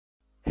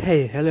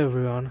Hey, hello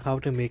everyone, how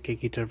to make a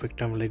guitar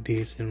plectrum like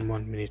this in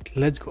 1 minute.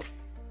 Let's go.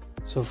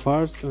 So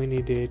first we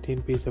need a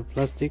thin piece of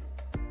plastic.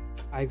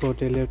 I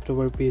got a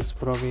leftover piece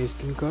from a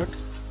skin card.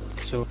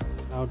 So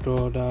now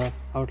draw the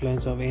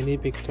outlines of any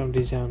plectrum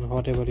design,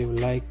 whatever you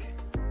like.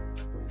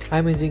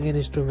 I'm using an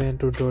instrument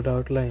to draw the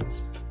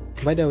outlines.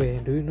 By the way,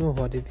 do you know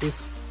what it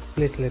is?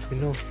 Please let me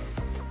know.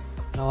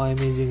 Now I'm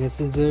using a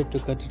scissor to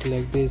cut it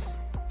like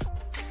this.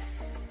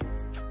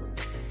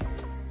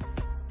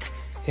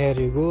 Here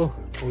you go.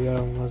 We are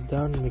almost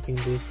done making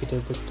the guitar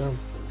plectrum.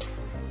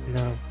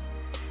 Now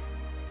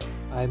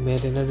I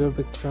made another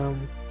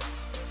plectrum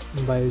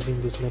by using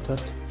this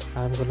method.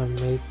 I'm gonna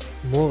make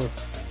more.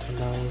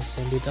 Now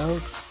send it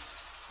out.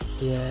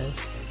 Yes,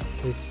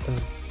 it's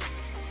done.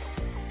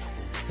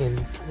 In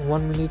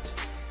 1 minute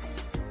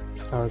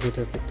our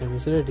guitar plectrum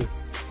is ready.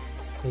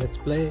 Let's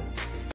play.